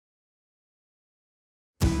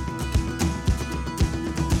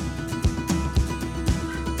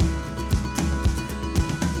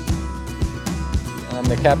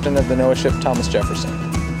the captain of the NOAA ship Thomas Jefferson.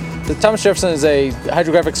 The Thomas Jefferson is a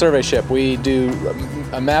hydrographic survey ship. We do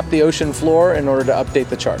map the ocean floor in order to update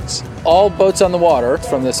the charts. All boats on the water,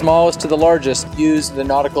 from the smallest to the largest, use the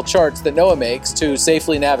nautical charts that NOAA makes to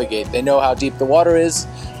safely navigate. They know how deep the water is,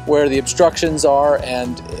 where the obstructions are,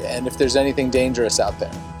 and if there's anything dangerous out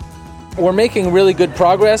there. We're making really good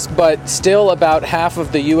progress, but still about half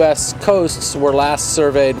of the U.S. coasts were last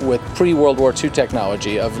surveyed with pre-World War II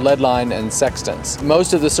technology of leadline and sextants.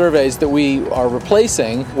 Most of the surveys that we are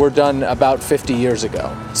replacing were done about 50 years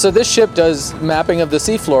ago. So this ship does mapping of the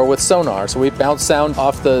seafloor with sonar. So we bounce sound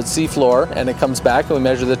off the seafloor and it comes back, and we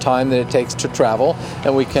measure the time that it takes to travel,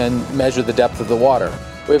 and we can measure the depth of the water.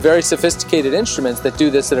 We have very sophisticated instruments that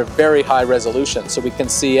do this at a very high resolution, so we can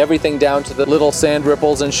see everything down to the little sand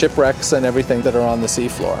ripples and shipwrecks and everything that are on the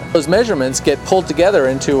seafloor. Those measurements get pulled together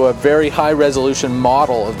into a very high resolution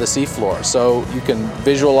model of the seafloor, so you can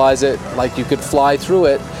visualize it like you could fly through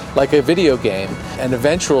it like a video game. And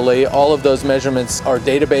eventually all of those measurements are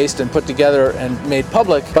databased and put together and made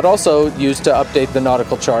public, but also used to update the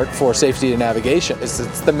nautical chart for safety and navigation. It's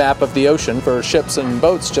the map of the ocean for ships and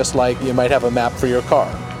boats, just like you might have a map for your car.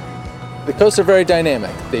 The coasts are very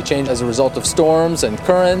dynamic. They change as a result of storms and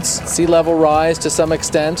currents, sea level rise to some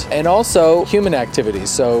extent, and also human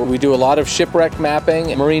activities. So we do a lot of shipwreck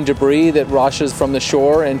mapping, marine debris that washes from the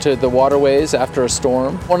shore into the waterways after a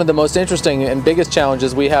storm. One of the most interesting and biggest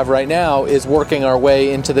challenges we have right now is working our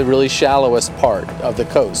way into the really shallowest part of the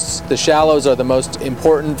coasts. The shallows are the most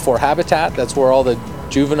important for habitat. That's where all the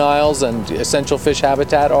juveniles and essential fish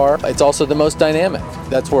habitat are. It's also the most dynamic.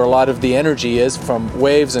 That's where a lot of the energy is from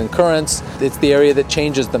waves and currents. It's the area that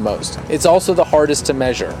changes the most. It's also the hardest to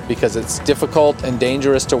measure because it's difficult and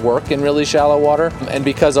dangerous to work in really shallow water, and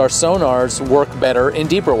because our sonars work better in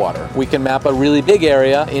deeper water. We can map a really big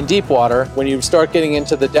area in deep water. When you start getting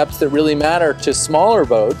into the depths that really matter to smaller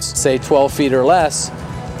boats, say 12 feet or less,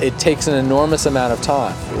 it takes an enormous amount of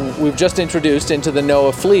time. We've just introduced into the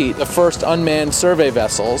NOAA fleet the first unmanned survey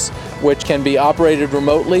vessels, which can be operated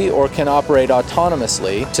remotely or can operate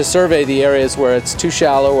autonomously to survey the areas where it's too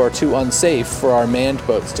shallow or too unsafe for our manned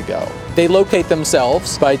boats to go. They locate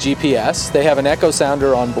themselves by GPS. They have an echo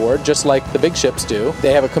sounder on board, just like the big ships do.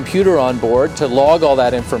 They have a computer on board to log all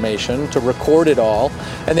that information, to record it all,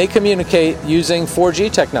 and they communicate using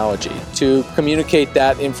 4G technology to communicate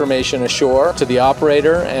that information ashore to the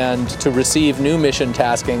operator and to receive new mission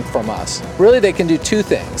tasking from us. Really, they can do two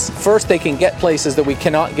things. First, they can get places that we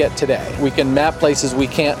cannot get today. We can map places we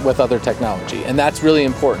can't with other technology, and that's really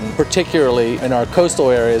important, particularly in our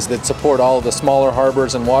coastal areas that support all of the smaller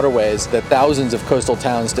harbors and waterways that thousands of coastal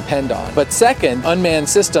towns depend on. But second, unmanned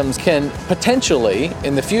systems can potentially,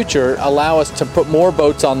 in the future, allow us to put more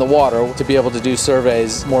boats on the water to be able to do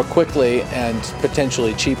surveys more quickly and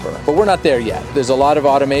potentially cheaper. But we're not there yet. There's a lot of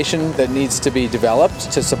automation that needs to be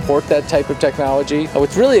developed to support that type of technology.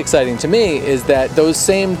 What's really exciting to me is that those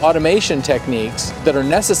same automation techniques that are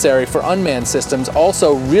necessary for unmanned systems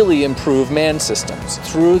also really improve manned systems.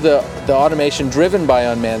 Through the automation driven by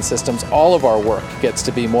unmanned systems, all of our work gets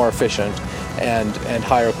to be more efficient and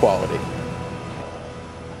higher quality.